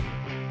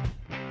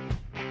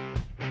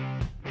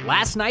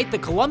Last night, the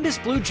Columbus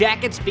Blue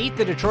Jackets beat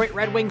the Detroit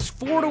Red Wings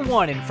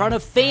 4-1 in front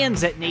of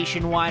fans at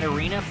Nationwide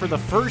Arena for the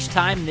first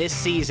time this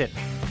season.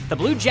 The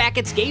Blue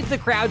Jackets gave the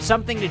crowd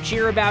something to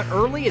cheer about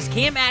early as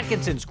Cam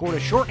Atkinson scored a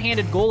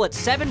shorthanded goal at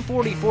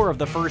 7:44 of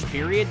the first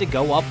period to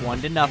go up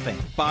 1-0.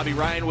 Bobby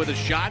Ryan with a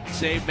shot,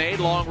 save made,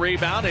 long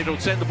rebound. It'll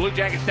send the Blue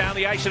Jackets down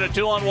the ice in a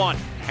 2-on-1.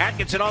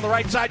 Atkinson on the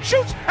right side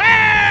shoots,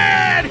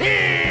 and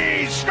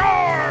he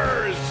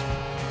scores!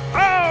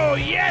 Oh,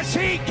 yes,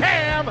 he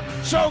can.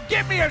 So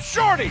give me a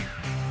shorty.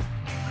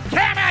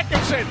 Cam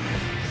Atkinson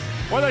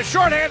with a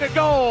shorthanded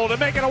goal to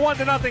make it a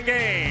 1-0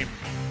 game.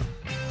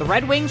 The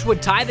Red Wings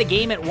would tie the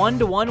game at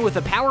 1-1 with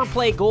a power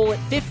play goal at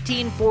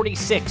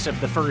 15:46 of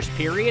the first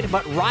period,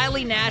 but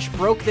Riley Nash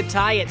broke the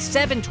tie at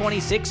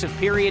 7:26 of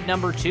period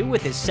number 2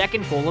 with his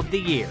second goal of the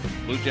year.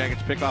 Blue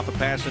Jackets pick off a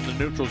pass in the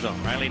neutral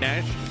zone. Riley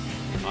Nash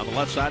on the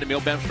left side,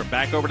 Emil Bemstrom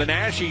back over to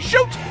Nash. He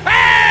shoots,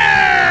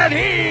 and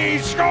he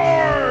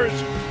scores!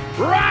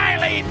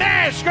 Riley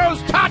Nash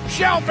goes top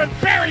shelf and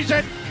buries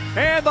it,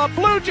 and the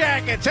Blue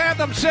Jackets have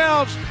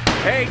themselves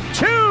a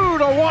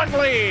 2-1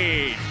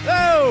 lead.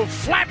 Oh,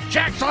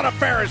 flapjacks on a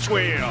Ferris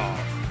wheel.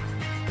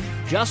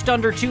 Just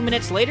under 2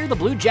 minutes later, the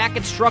Blue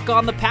Jackets struck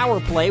on the power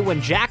play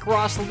when Jack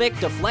Roslovic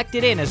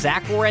deflected in a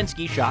Zach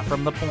Werenski shot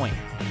from the point.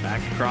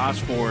 Back across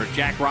for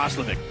Jack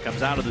Roslovic.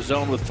 Comes out of the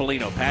zone with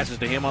Foligno. Passes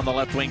to him on the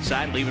left wing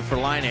side, leaving for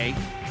line A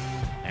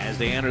as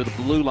they enter the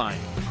blue line,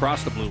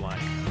 across the blue line.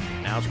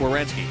 Now it's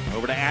Werenski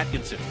over to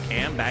Atkinson.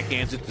 Cam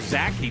backhands it to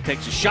Zach. He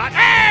takes a shot,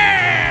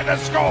 and the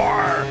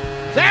score!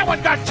 That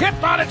one got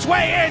tipped on its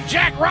way in.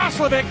 Jack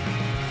Roslovic,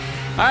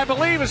 I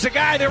believe, is the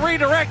guy that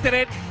redirected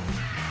it.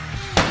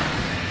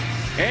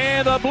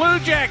 And the Blue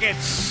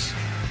Jackets,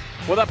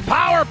 with a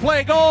power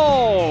play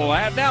goal,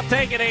 have now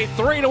taken a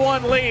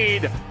 3-1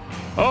 lead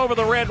over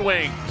the Red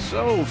Wings.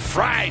 So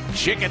fried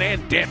chicken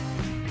and dip.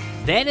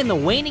 Then in the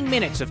waning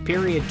minutes of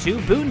period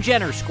 2, Boone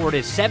Jenner scored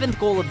his 7th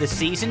goal of the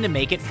season to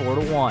make it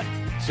 4-1.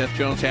 Seth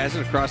Jones has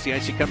it across the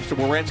ice. He comes to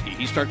Werenski.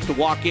 He starts to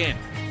walk in.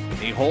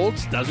 He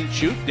holds, doesn't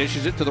shoot,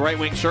 dishes it to the right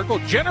wing circle.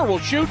 Jenner will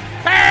shoot,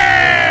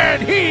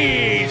 and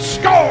he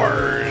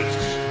scores!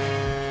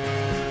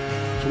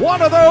 It's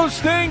one of those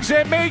things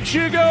that makes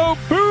you go,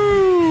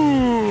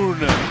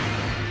 Boone!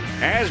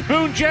 As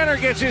Boone Jenner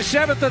gets his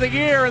 7th of the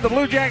year, and the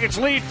Blue Jackets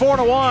lead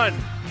 4-1.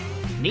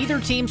 Neither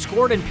team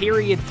scored in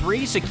period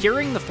 3,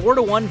 securing the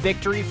 4-1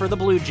 victory for the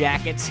Blue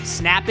Jackets,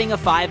 snapping a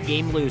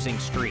 5-game losing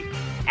streak.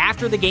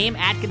 After the game,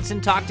 Atkinson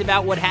talked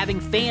about what having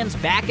fans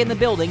back in the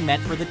building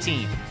meant for the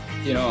team.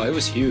 You know, it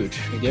was huge.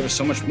 It gave us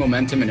so much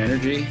momentum and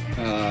energy.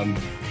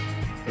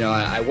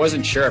 I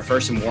wasn't sure at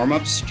first in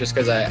warm-ups just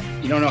because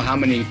you don't know how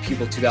many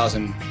people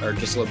 2,000 or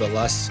just a little bit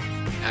less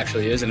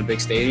actually is in a big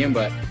stadium.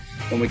 But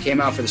when we came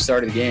out for the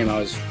start of the game, I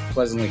was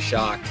pleasantly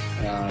shocked.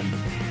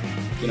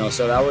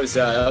 So that was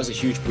a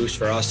huge boost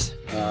for us,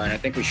 and I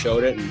think we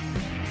showed it.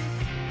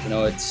 And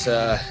it's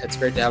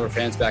great to have our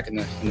fans back in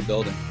the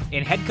building.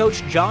 And head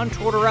coach John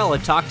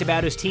Tortorella talked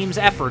about his team's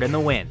effort in the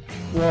win.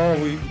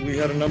 Well, we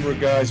had a number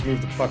of guys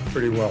move the puck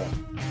pretty well.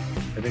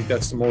 I think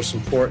that's the most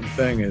important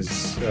thing is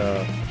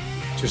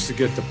just to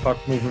get the puck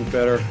movement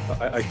better.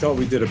 I thought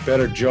we did a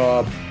better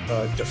job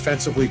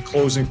defensively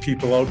closing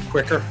people out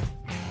quicker.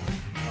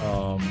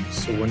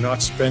 So we're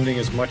not spending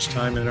as much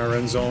time in our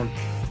end zone.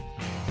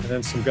 And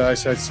then some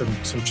guys had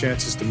some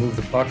chances to move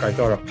the puck. I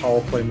thought our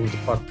power play moved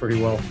the puck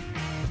pretty well.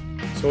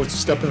 So it's a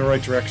step in the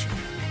right direction.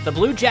 The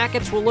Blue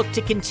Jackets will look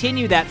to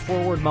continue that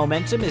forward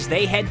momentum as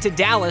they head to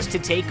Dallas to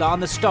take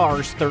on the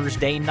Stars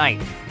Thursday night.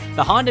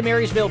 The Honda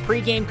Marysville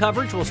pregame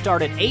coverage will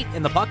start at 8,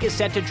 and the puck is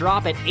set to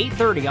drop at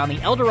 8:30 on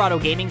the Eldorado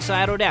Gaming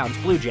Scioto Downs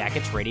Blue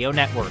Jackets radio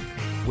network.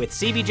 With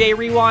CBJ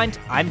Rewind,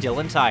 I'm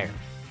Dylan Tyre.